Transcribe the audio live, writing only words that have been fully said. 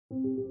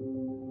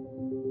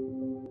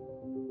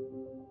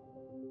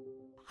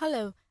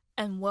Hello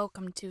and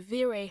welcome to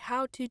V-Ray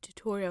how-to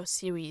tutorial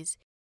series.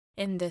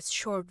 In this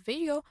short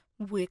video,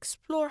 we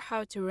explore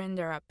how to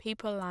render a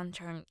paper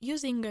lantern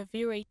using a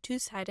V-Ray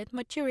two-sided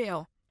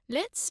material.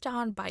 Let's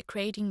start by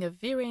creating a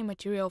V-Ray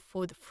material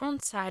for the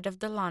front side of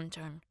the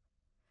lantern.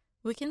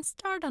 We can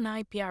start an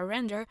IPR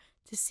render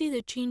to see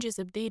the changes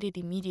updated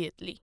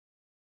immediately.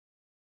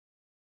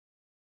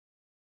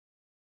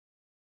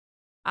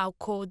 I'll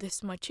call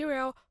this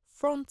material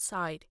front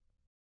side.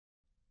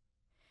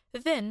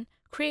 Then,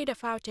 create a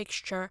file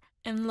texture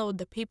and load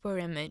the paper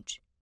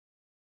image.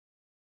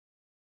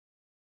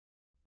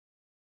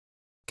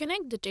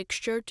 Connect the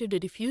texture to the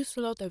diffuse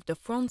slot of the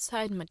front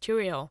side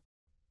material.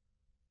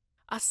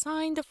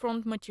 Assign the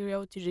front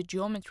material to the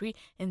geometry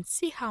and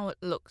see how it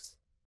looks.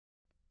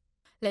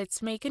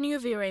 Let's make a new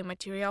V-Ray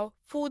material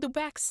for the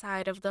back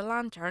side of the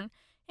lantern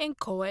and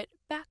call it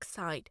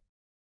backside.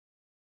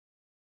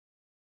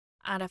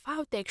 Add a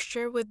file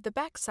texture with the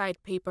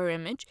backside paper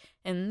image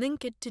and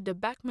link it to the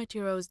back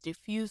material's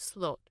diffuse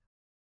slot.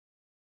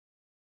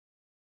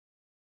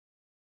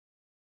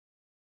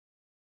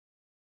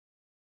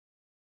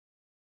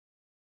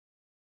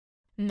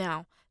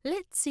 Now,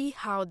 let's see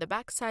how the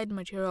backside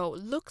material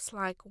looks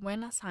like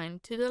when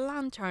assigned to the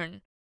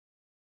lantern.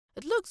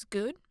 It looks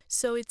good,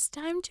 so it's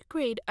time to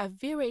create a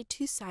V-Ray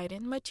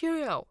two-sided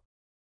material.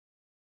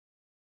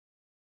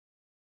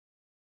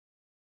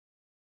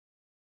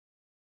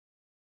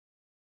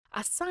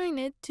 Assign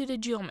it to the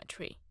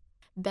geometry.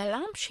 The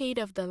lampshade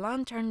of the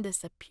lantern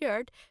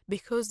disappeared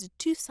because the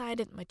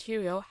two-sided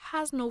material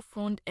has no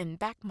front and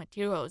back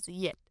materials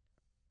yet.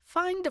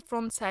 Find the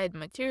front side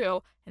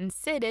material and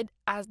set it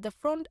as the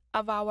front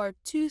of our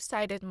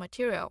two-sided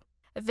material.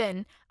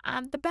 Then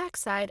add the back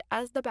side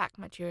as the back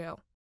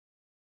material.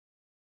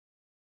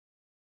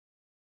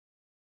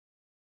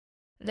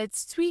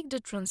 Let's tweak the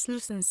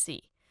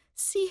translucency.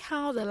 See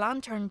how the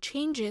lantern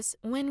changes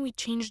when we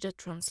change the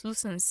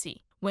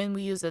translucency. When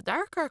we use a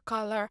darker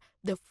color,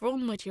 the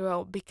front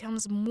material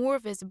becomes more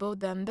visible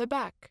than the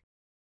back.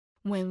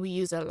 When we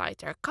use a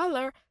lighter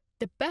color,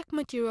 the back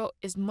material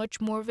is much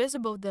more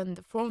visible than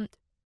the front.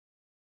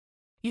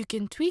 You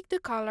can tweak the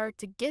color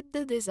to get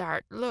the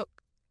desired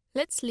look.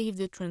 Let's leave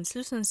the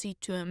translucency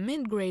to a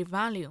mid-gray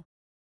value.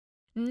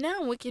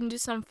 Now we can do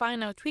some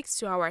final tweaks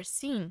to our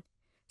scene.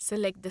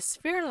 Select the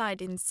sphere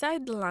light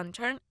inside the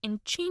lantern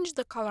and change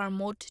the color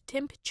mode to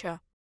temperature.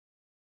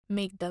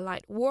 Make the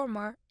light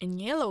warmer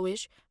and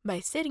yellowish by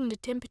setting the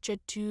temperature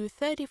to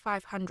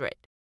 3500.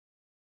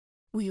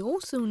 We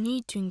also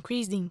need to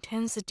increase the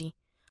intensity.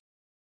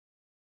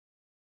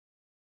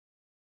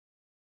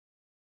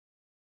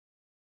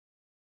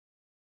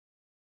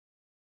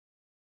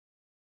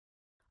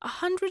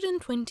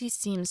 120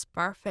 seems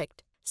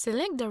perfect.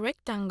 Select the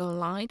rectangle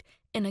light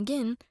and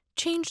again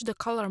change the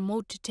color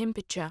mode to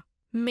temperature.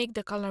 Make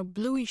the color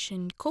bluish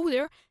and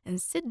colder and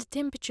set the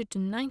temperature to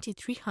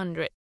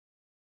 9300.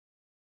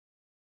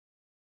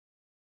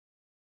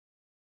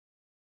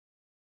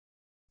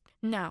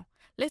 Now,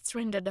 let's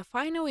render the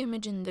final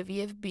image in the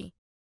VFB.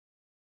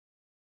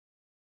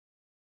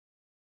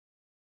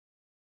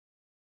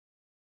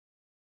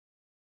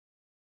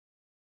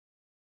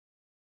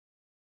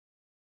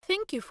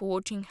 Thank you for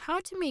watching how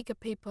to make a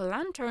paper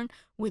lantern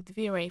with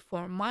V-Ray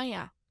for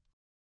Maya.